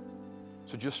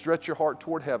 So just stretch your heart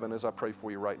toward heaven as I pray for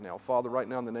you right now. Father, right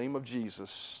now in the name of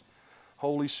Jesus,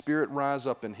 Holy Spirit, rise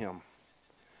up in him.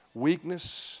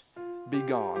 Weakness, be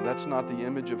gone. That's not the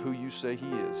image of who you say he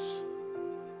is.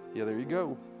 Yeah, there you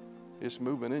go. It's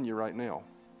moving in you right now.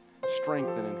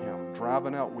 Strengthening him,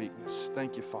 driving out weakness.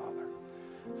 Thank you, Father.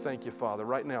 Thank you, Father.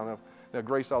 Right now,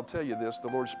 Grace, I'll tell you this. The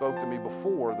Lord spoke to me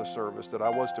before the service that I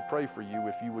was to pray for you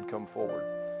if you would come forward.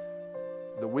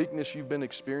 The weakness you've been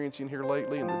experiencing here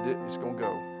lately, and it's going to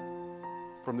go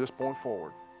from this point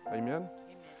forward. Amen? Amen?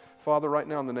 Father, right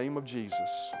now in the name of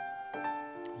Jesus,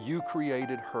 you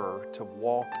created her to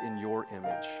walk in your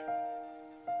image.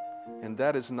 And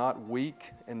that is not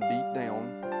weak and beat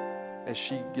down as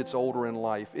she gets older in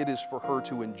life. It is for her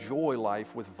to enjoy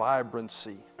life with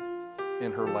vibrancy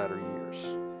in her latter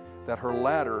years, that her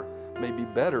latter may be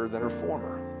better than her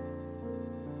former.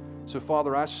 So,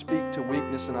 Father, I speak to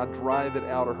weakness and I drive it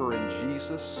out of her in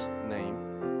Jesus' name.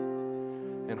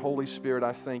 And Holy Spirit,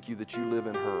 I thank you that you live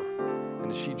in her.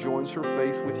 And as she joins her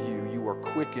faith with you, you are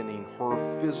quickening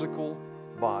her physical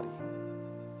body.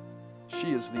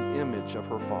 She is the image of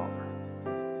her Father.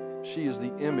 She is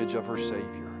the image of her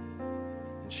Savior.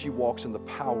 And she walks in the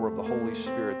power of the Holy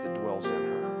Spirit that dwells in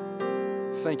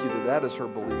her. Thank you that that is her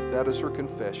belief, that is her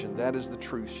confession, that is the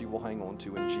truth she will hang on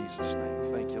to in Jesus' name.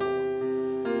 Thank you, Lord.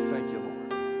 Thank you,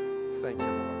 Lord. Thank you,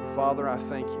 Lord. Father, I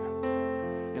thank you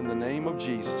in the name of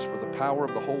Jesus for the power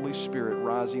of the Holy Spirit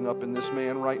rising up in this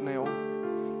man right now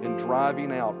and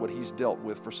driving out what he's dealt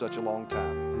with for such a long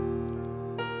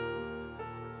time.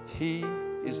 He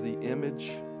is the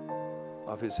image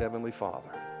of his heavenly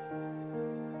Father.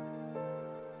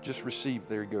 Just receive,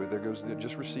 there you go,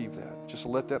 just receive that. Just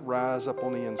let that rise up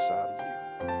on the inside of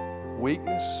you.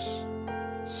 Weakness,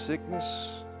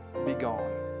 sickness, be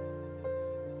gone.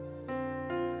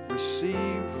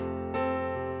 Receive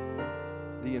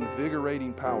the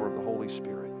invigorating power of the Holy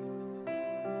Spirit.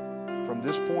 From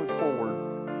this point forward,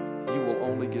 you will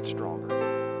only get stronger.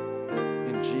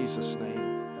 In Jesus'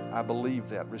 name, I believe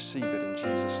that. Receive it in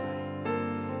Jesus' name.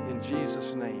 In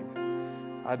Jesus'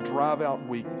 name, I drive out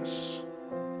weakness.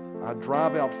 I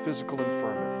drive out physical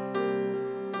infirmity.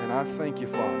 And I thank you,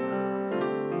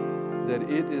 Father, that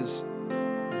it is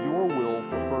your will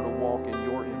for her to walk in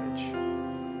your image.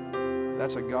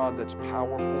 That's a God that's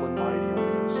powerful and mighty on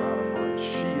the inside of her, and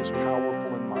she is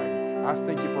powerful and mighty. I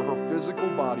thank you for her physical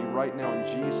body right now in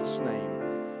Jesus'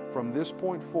 name. From this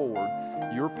point forward,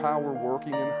 your power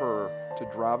working in her to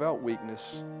drive out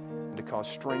weakness and to cause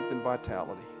strength and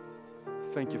vitality.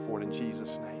 Thank you for it in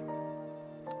Jesus' name.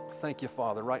 Thank you,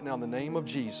 Father. Right now in the name of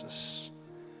Jesus,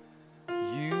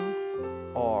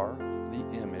 you are the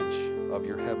image of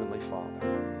your heavenly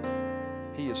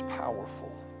Father. He is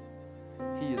powerful.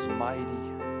 He is mighty.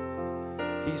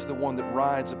 He's the one that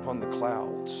rides upon the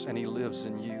clouds, and he lives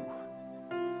in you.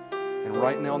 And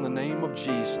right now in the name of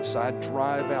Jesus, I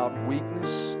drive out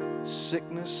weakness,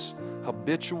 sickness,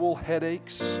 habitual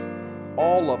headaches.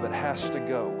 All of it has to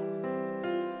go.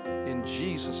 In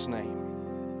Jesus' name,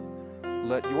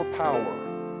 let your power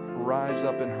rise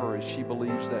up in her as she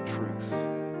believes that truth.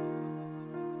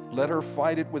 Let her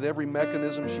fight it with every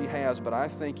mechanism she has, but I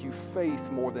thank you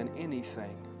faith more than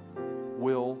anything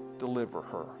will deliver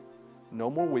her. No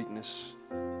more weakness,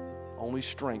 only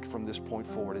strength from this point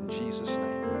forward in Jesus'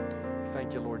 name.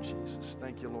 Thank you, Lord Jesus.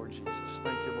 Thank you, Lord Jesus.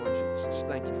 Thank you, Lord Jesus.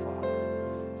 Thank you,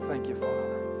 Father. Thank you,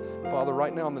 Father. Father,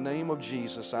 right now in the name of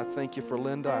Jesus, I thank you for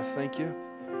Linda. I thank you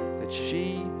that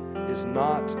she is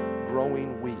not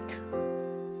growing weak.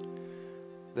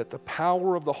 That the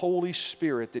power of the Holy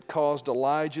Spirit that caused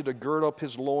Elijah to gird up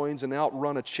his loins and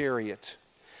outrun a chariot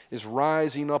is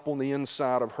rising up on the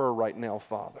inside of her right now,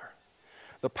 Father.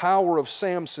 The power of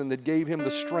Samson that gave him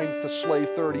the strength to slay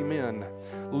 30 men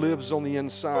lives on the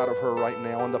inside of her right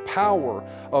now. And the power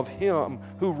of Him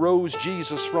who rose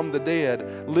Jesus from the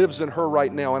dead lives in her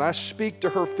right now. And I speak to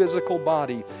her physical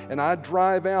body and I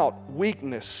drive out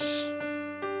weakness.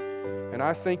 And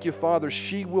I thank You, Father,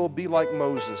 she will be like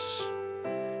Moses.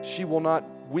 She will not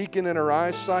weaken in her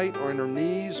eyesight or in her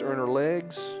knees or in her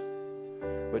legs,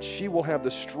 but she will have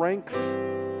the strength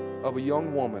of a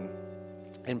young woman,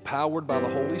 empowered by the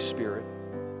Holy Spirit,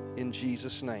 in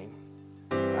Jesus' name.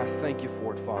 I thank You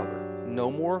for it, Father. No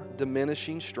more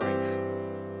diminishing strength.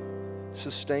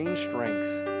 Sustained strength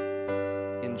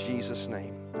in Jesus'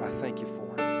 name. I thank You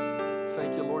for it.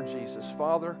 Thank You, Lord Jesus.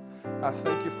 Father, I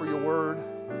thank You for Your word.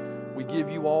 We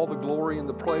give You all the glory and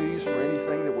the praise for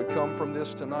anything that would come from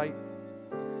this tonight.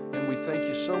 And we thank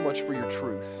You so much for Your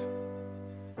truth,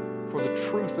 for the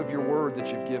truth of Your word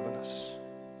that You've given us.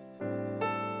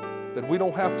 That we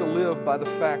don't have to live by the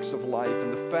facts of life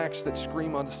and the facts that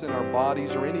scream on us in our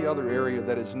bodies or any other area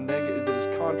that is negative, that is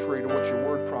contrary to what Your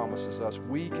word promises us.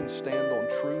 We can stand on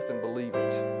truth and believe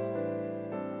it.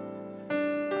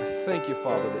 I thank You,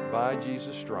 Father, that by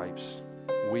Jesus' stripes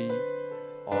we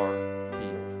are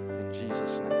healed. In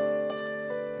Jesus' name.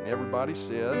 And everybody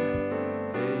said,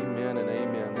 amen and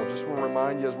amen. Well, just want to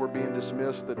remind you as we're being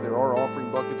dismissed that there are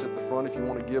offering buckets at the front. If you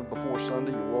want to give before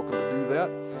Sunday, you're welcome to do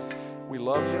that. We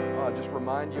love you. Just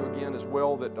remind you again as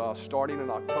well that starting in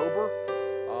October,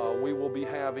 we will be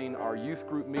having our youth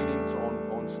group meetings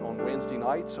on Wednesday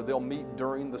night. So they'll meet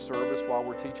during the service while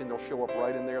we're teaching. They'll show up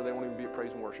right in there. They won't even be at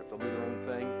praise and worship. They'll do their own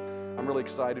thing. I'm really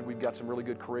excited. We've got some really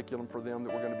good curriculum for them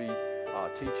that we're going to be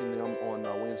teaching them on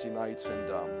Wednesday nights, and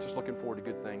just looking forward to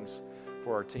good things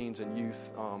for our teens and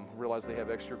youth. Realize they have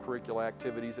extracurricular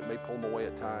activities that may pull them away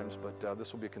at times, but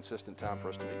this will be a consistent time for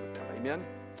us to meet with them. Amen?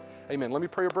 Amen. Let me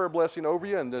pray a prayer blessing over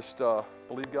you and just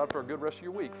believe God for a good rest of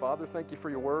your week. Father, thank You for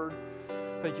Your word.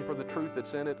 Thank You for the truth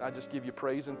that's in it. I just give You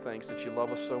praise and thanks that You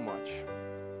love us so much.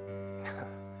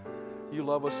 You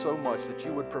love us so much that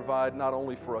You would provide not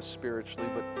only for us spiritually,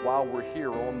 but while we're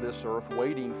here on this earth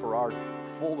waiting for our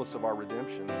fullness of our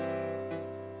redemption,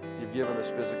 You've given us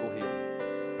physical healing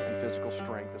and physical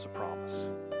strength as a promise.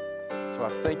 So I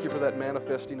thank You for that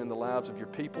manifesting in the lives of Your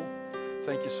people.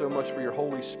 Thank You so much for Your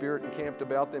Holy Spirit encamped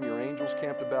about them, Your angels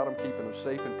camped about them, keeping them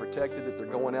safe and protected, that they're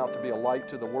going out to be a light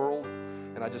to the world.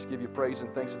 And I just give You praise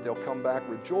and thanks that they'll come back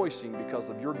rejoicing because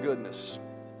of Your goodness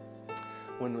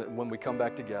when we come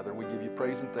back together. We give You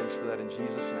praise and thanks for that in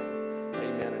Jesus' name.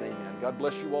 Amen and amen. God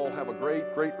bless you all. Have a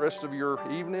great rest of your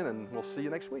evening, and we'll see you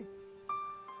next week.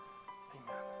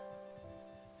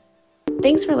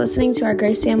 Thanks for listening to our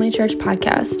Grace Family Church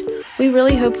podcast. We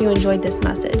really hope you enjoyed this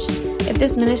message. If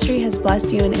this ministry has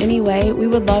blessed you in any way, we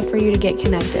would love for you to get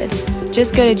connected.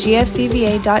 Just go to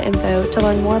gfcva.info to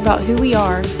learn more about who we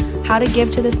are, how to give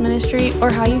to this ministry,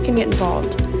 or how you can get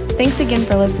involved. Thanks again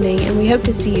for listening, and we hope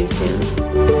to see you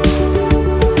soon.